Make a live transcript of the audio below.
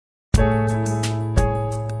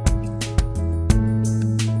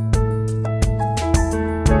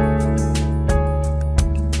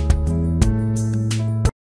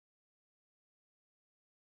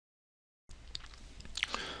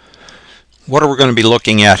what we're going to be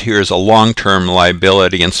looking at here is a long-term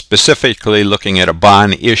liability, and specifically looking at a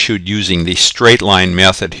bond issued using the straight line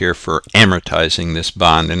method here for amortizing this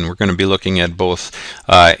bond. And we're going to be looking at both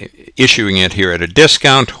issuing it here at a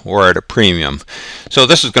discount or at a premium. So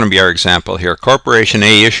this is going to be our example here. Corporation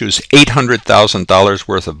A issues $800,000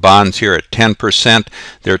 worth of bonds here at 10%.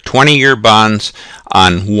 They're 20-year bonds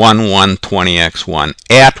on 1/1/20x1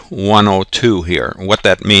 at 102 here. What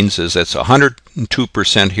that means is it's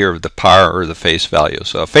 102% here of the par or the face value.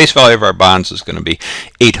 So the face value of our bonds is going to be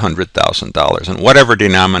 $800,000, and whatever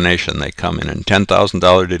denomination they come in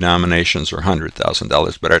 $10,000 denominations or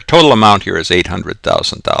 $100,000, but our total amount here is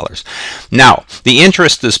 $800,000. Now, the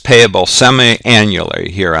interest is payable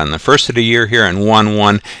semi-annually here on the first of the year here in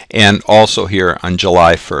 1/1, and also here on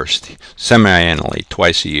July 1st, semi-annually,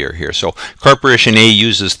 twice a year here. So Corporation A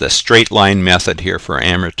uses the straight line method here for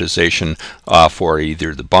amortization for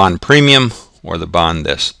either the bond premium or the bond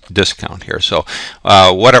discount here. So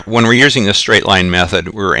when we're using the straight line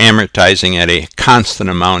method, we're amortizing at a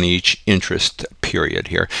constant amount each interest period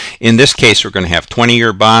here. In this case, we're going to have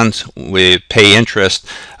 20-year bonds. We pay interest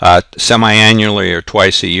semi-annually or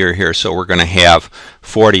twice a year here, so we're going to have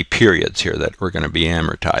 40 periods here that we're going to be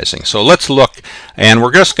amortizing. So let's look, and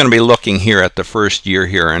we're just going to be looking here at the first year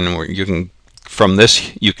here, and you can from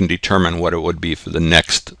this you can determine what it would be for the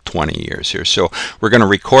next 20 years here. So we're going to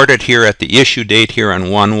record it here at the issue date here on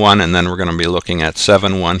 1/1, and then we're going to be looking at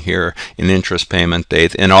 7/1 here in interest payment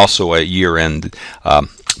date, and also a year-end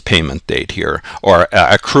payment date here, or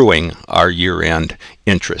accruing our year-end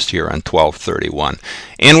interest here on 12/31.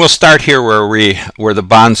 And we'll start here where the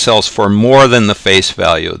bond sells for more than the face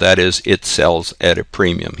value. That is, it sells at a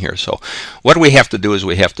premium here. So what we have to do is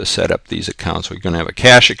we have to set up these accounts. We're going to have a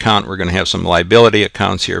cash account, we're going to have some liability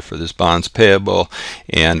accounts here for this bonds payable,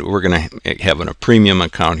 and we're going to have a premium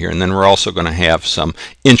account here, and then we're also going to have some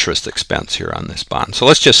interest expense here on this bond. So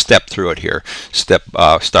let's just step through it here,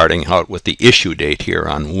 starting out with the issue date here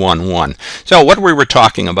on 1/1. So what we were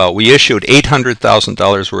talking about, we issued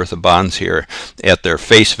 $800,000 worth of bonds here at their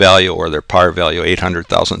face value or their par value,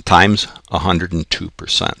 800,000 times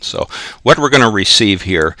 102%. So what we're going to receive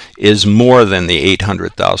here is more than the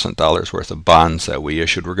 $800,000 worth of bonds that we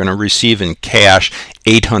issued. We're going to receive in cash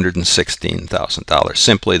 $816,000.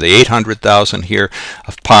 Simply the $800,000 here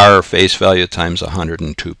of par or face value times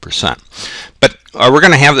 102%. But we're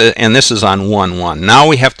going to have the, and this is on 1/1. Now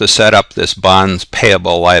we have to set up this bonds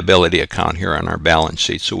payable liability account here on our balance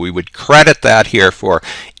sheet. So we would credit that here for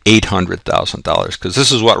 $800,000, because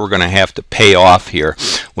this is what we're going to have to pay off here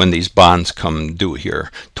when these bonds come due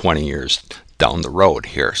here 20 years down the road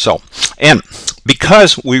here. So, and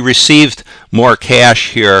because we received more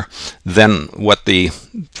cash here than what the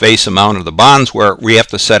face amount of the bonds were, we have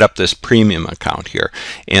to set up this premium account here,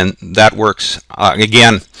 and that works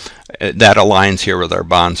again, that aligns here with our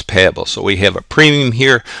bonds payable. So we have a premium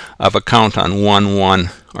here of account on 1/1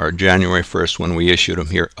 or January 1st when we issued them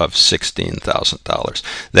here of $16,000.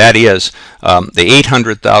 That is the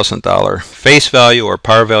 $800,000 face value or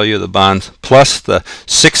par value of the bonds plus the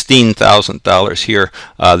 $16,000 here,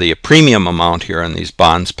 the premium amount here on these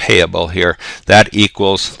bonds payable here. That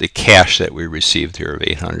equals the cash that we received here of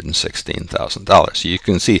 $816,000. So you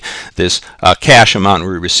can see this cash amount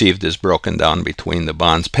we received is broken down between the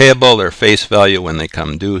bonds payable, their face value when they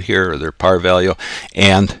come due here, or their par value,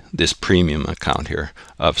 and this premium account here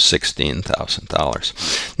of $16,000.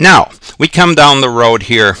 Now we come down the road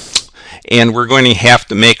here, and we're going to have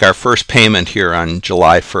to make our first payment here on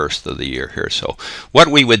July 1st of the year here. So what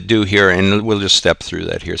we would do here, and we'll just step through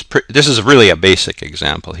that here. This is really a basic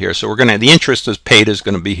example here. So we're going to, the interest is paid is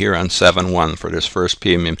going to be here on 7/1 for this first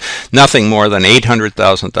premium. Nothing more than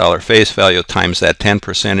 $800,000 face value times that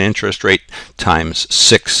 10% interest rate times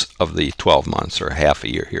 6 of the 12 months, or half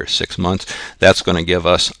a year here, 6 months. That's going to give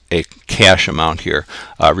us a cash amount here,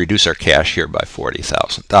 reduce our cash here by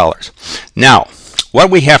 $40,000. Now, what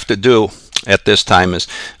we have to do at this time is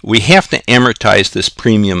we have to amortize this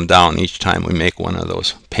premium down each time we make one of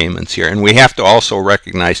those payments here, and we have to also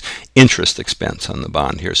recognize interest expense on the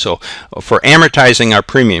bond here. So for amortizing our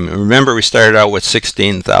premium, remember we started out with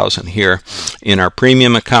 $16,000 here in our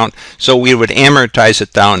premium account, so we would amortize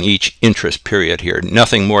it down each interest period here.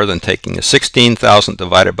 Nothing more than taking the $16,000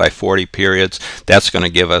 divided by 40 periods. That's going to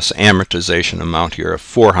give us amortization amount here of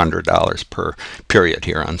 $400 per period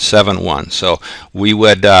here on 7/1. So we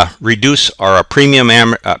would reduce our premium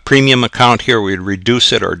account here. We'd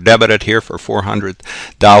reduce it or debit it here for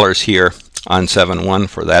 $400 here on 7/1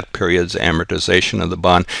 for that period's amortization of the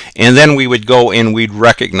bond. And then we would go and we'd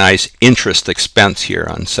recognize interest expense here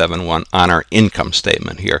on 7/1 on our income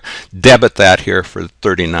statement here. Debit that here for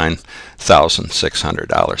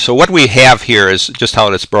 $39,600. So what we have here is just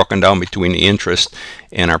how it's broken down between the interest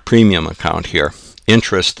and our premium account here.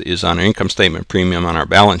 Interest is on our income statement, premium on our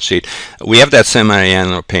balance sheet. We have that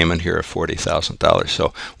semi-annual payment here of $40,000.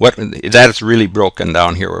 So what that is really broken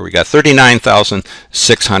down here, where we got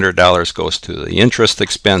 $39,600 goes to the interest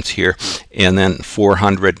expense here, and then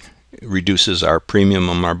 $400 reduces our premium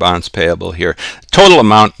on our bonds payable here. Total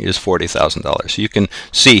amount is $40,000. So you can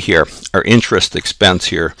see here our interest expense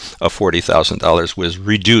here of $40,000 was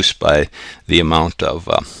reduced by the amount of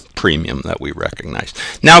premium that we recognize.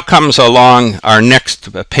 Now comes along our next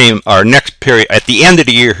payment, our next period at the end of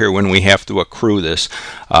the year here, when we have to accrue this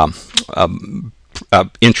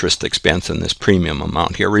interest expense and this premium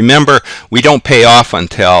amount here. Remember, we don't pay off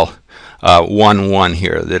until 1/1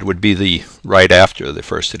 here. That would be the right after the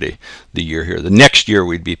first of the year here. The next year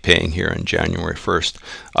we'd be paying here on January 1st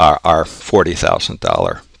our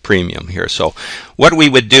 $40,000 premium here. So what we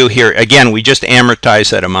would do here, again, we just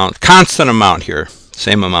amortize that amount, constant amount here,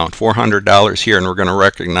 same amount, $400 here, and we're going to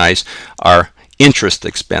recognize our interest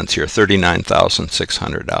expense here,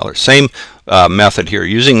 $39,600. Same method here.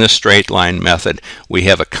 Using this straight line method, we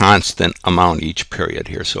have a constant amount each period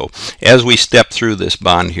here. So as we step through this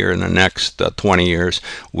bond here in the next 20 years,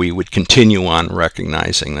 we would continue on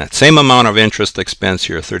recognizing that same amount of interest expense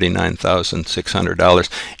here, $39,600,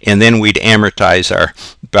 and then we'd amortize our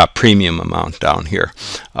premium amount down here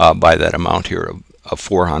by that amount here of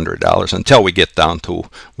 $400 until we get down to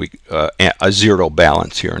a zero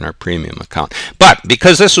balance here in our premium account. But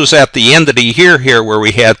because this was at the end of the year here, where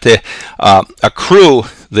we had to accrue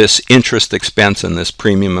this interest expense in this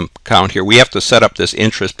premium account here, we have to set up this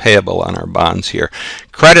interest payable on our bonds here.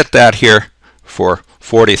 Credit that here for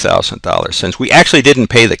 $40,000. Since we actually didn't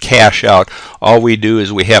pay the cash out, all we do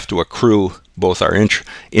is we have to accrue both our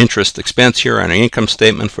interest expense here on our income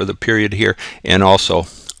statement for the period here, and also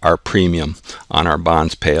our premium on our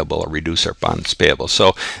bonds payable, or reduce our bonds payable.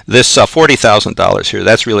 So this $40,000 here,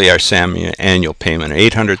 that's really our semi-annual payment,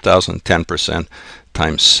 $800,000, 10%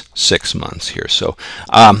 times 6 months here. So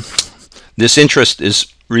this interest is,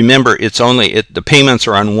 remember, it's only the payments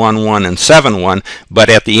are on 1/1 and 7/1, but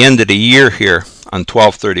at the end of the year here on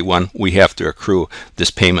 12/31, we have to accrue this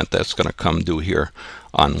payment that's going to come due here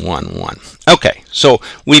on 1/1. Okay, so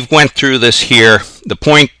we've went through this here. The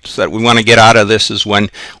points that we want to get out of this is when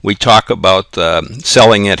we talk about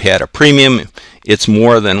selling it at a premium, it's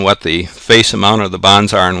more than what the face amount of the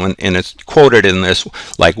bonds are, and it's quoted in this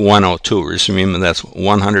like 102. Just remember that's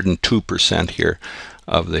 102% here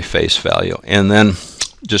of the face value. And then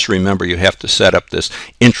just remember, you have to set up this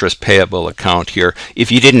interest payable account here.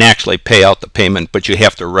 If you didn't actually pay out the payment, but you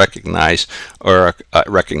have to recognize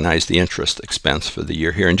the interest expense for the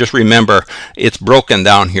year here. And just remember, it's broken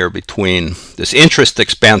down here between this interest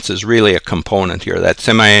expense is really a component here, that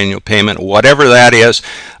semi-annual payment, whatever that is,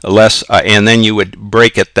 less, and then you would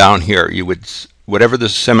break it down here. You would, whatever the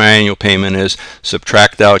semi-annual payment is,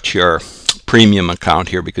 subtract out your premium account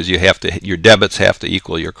here, because you have to, your debits have to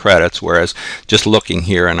equal your credits. Whereas just looking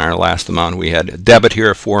here in our last amount, we had a debit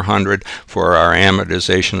here of $400 for our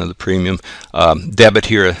amortization of the premium, debit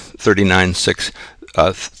here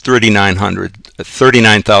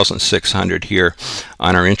 $39,600 here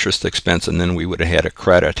on our interest expense, and then we would have had a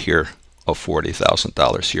credit here of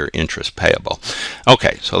 $40,000 here, interest payable.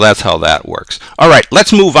 Okay, so that's how that works. All right,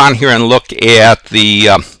 let's move on here and look at the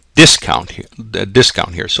discount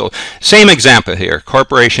here. So same example here.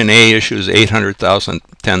 Corporation A issues $800,000,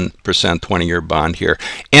 10% 20-year bond here,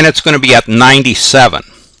 and it's going to be at 97.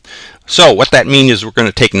 So what that means is we're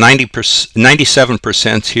going to take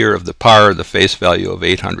 97% here of the par, the face value of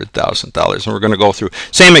 $800,000, and we're going to go through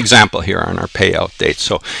same example here on our payout date.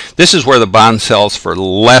 So this is where the bond sells for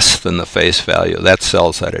less than the face value. That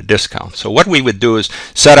sells at a discount. So what we would do is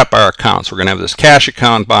set up our accounts. We're going to have this cash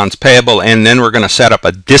account, bonds payable, and then we're going to set up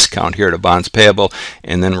a discount here to bonds payable,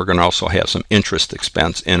 and then we're going to also have some interest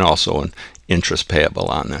expense and also an interest payable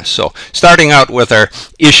on this. So starting out with our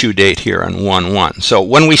issue date here on 1/1. So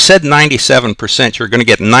when we said 97%, you're going to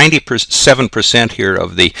get 97% here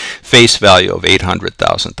of the face value of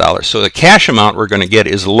 $800,000. So the cash amount we're going to get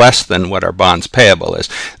is less than what our bonds payable is.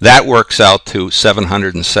 That works out to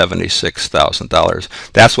 $776,000.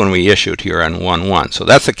 That's when we issued here on 1/1. So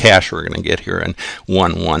that's the cash we're going to get here in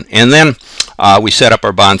 1/1. And then we set up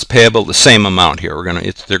our bonds payable the same amount here.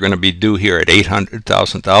 They're going to be due here at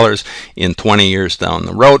 $800,000 in 20 years down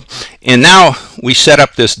the road. And now we set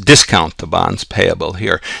up this discount to bonds payable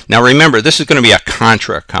here. Now remember, this is going to be a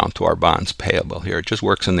contra account to our bonds payable here. It just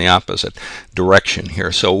works in the opposite direction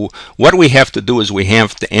here. So what we have to do is we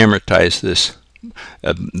have to amortize this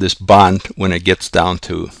bond when it gets down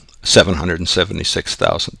to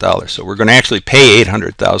 $776,000. So we're going to actually pay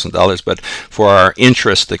 $800,000, but for our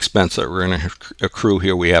interest expense that we're going to accrue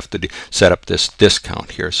here, we have to set up this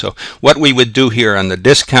discount here. So what we would do here on the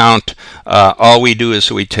discount, all we do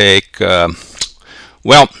is we take,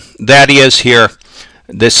 well, that is here,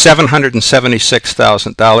 this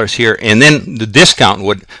 $776,000 here, and then the discount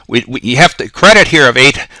would, you have to credit here of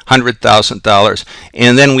 $800,000,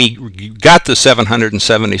 and then we got the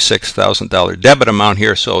 $776,000 debit amount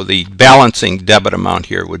here, so the balancing debit amount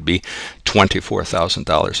here would be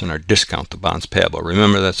 $24,000 in our discount to bonds payable.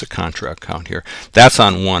 Remember, that's a contra account here. That's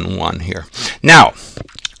on 1/1 here. Now,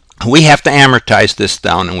 we have to amortize this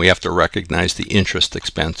down, and we have to recognize the interest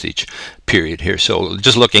expense each period here. So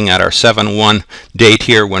just looking at our 7/1 date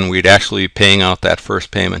here, when we'd actually be paying out that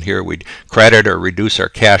first payment here, we'd credit or reduce our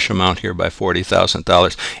cash amount here by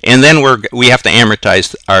 $40,000, and then we have to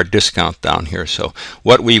amortize our discount down here. So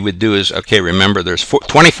what we would do is, okay, remember there's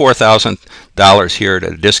 $24,000 here at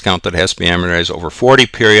a discount that has to be amortized over 40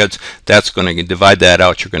 periods. That's going to divide that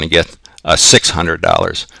out. You're going to get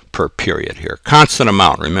 $600 per period here. Constant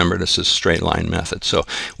amount. Remember, this is a straight line method. So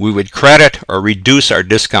we would credit or reduce our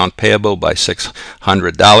discount payable by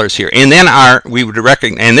 $600 here. And then we would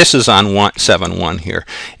recognize, and this is on 7/1 here.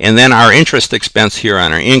 And then our interest expense here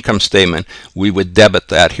on our income statement, we would debit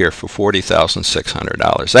that here for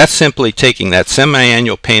 $40,600. That's simply taking that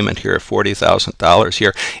semi-annual payment here of $40,000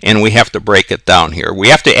 here, and we have to break it down here. We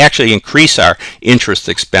have to actually increase our interest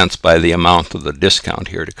expense by the amount of the discount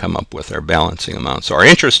here to come up with our balancing amount. So our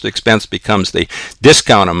interest expense becomes the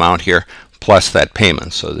discount amount here plus that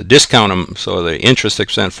payment. So the discount, so the interest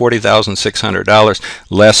expense $40,600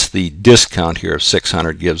 less the discount here of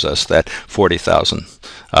 $600 gives us that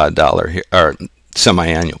 $40,000 here, or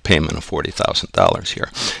semi-annual payment of $40,000 here.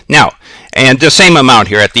 Now, and the same amount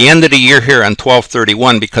here at the end of the year here on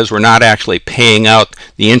 12/31, because we're not actually paying out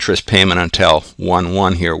the interest payment until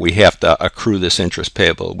 1/1 here, we have to accrue this interest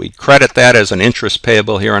payable. We credit that as an interest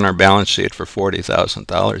payable here on our balance sheet for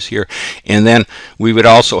 $40,000 here, and then we would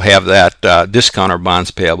also have that discount or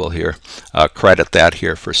bonds payable here, credit that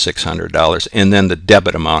here for $600, and then the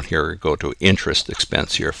debit amount here would go to interest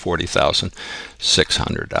expense here,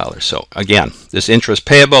 $40,600. So again, this interest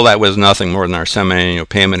payable, that was nothing more than our semi-annual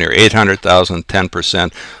payment here, $800,000,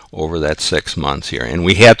 10% over that 6 months here. And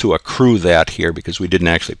we had to accrue that here because we didn't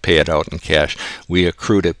actually pay it out in cash. We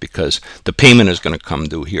accrued it because the payment is going to come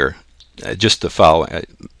due here just the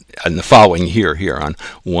following year here on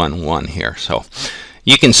 1/1 here. So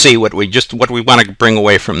you can see what we want to bring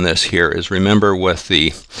away from this here is, remember, with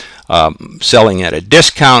the selling at a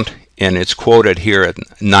discount, and it's quoted here at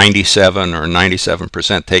 97 or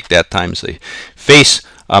 97%, take that times the face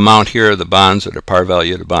amount here of the bonds, or the par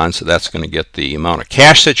value of the bonds, so that's going to get the amount of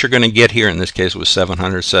cash that you're going to get here. In this case, it was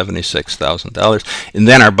 $776,000. And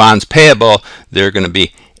then our bonds payable, they're going to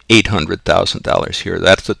be $800,000 here.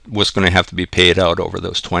 That's what's going to have to be paid out over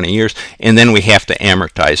those 20 years. And then we have to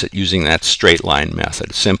amortize it using that straight line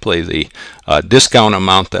method. Simply the discount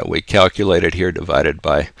amount that we calculated here divided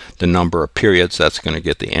by the number of periods, that's going to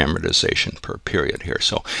get the amortization per period here.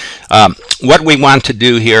 So what we want to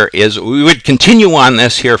do here is we would continue on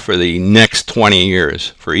this here for the next 20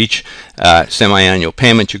 years. For each semi-annual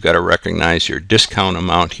payment, you've got to recognize your discount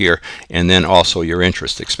amount here, and then also your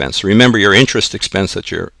interest expense. Remember, your interest expense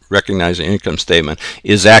that you're recognizing in income statement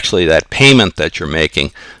is actually that payment that you're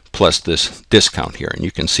making plus this discount here, and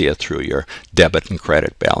you can see it through your debit and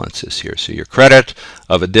credit balances here. So your credit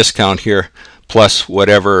of a discount here plus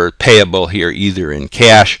whatever payable here, either in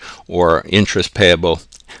cash or interest payable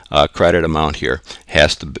credit amount here,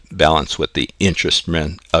 has to balance with the interest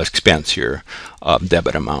expense here,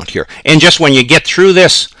 debit amount here. And just when you get through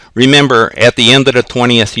this, remember, at the end of the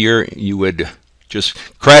 20th year, you would just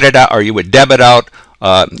credit out, or you would debit out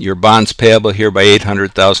your bonds payable here by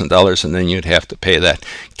 $800,000, and then you'd have to pay that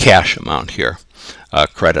cash amount here,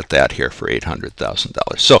 credit that here for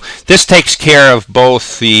 $800,000. So this takes care of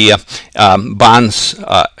both the bonds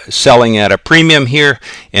selling at a premium here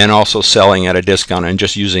and also selling at a discount, and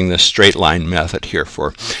just using this straight line method here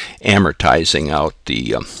for amortizing out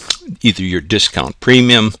the either your discount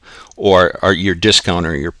premium or your discount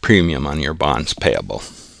or your premium on your bonds payable.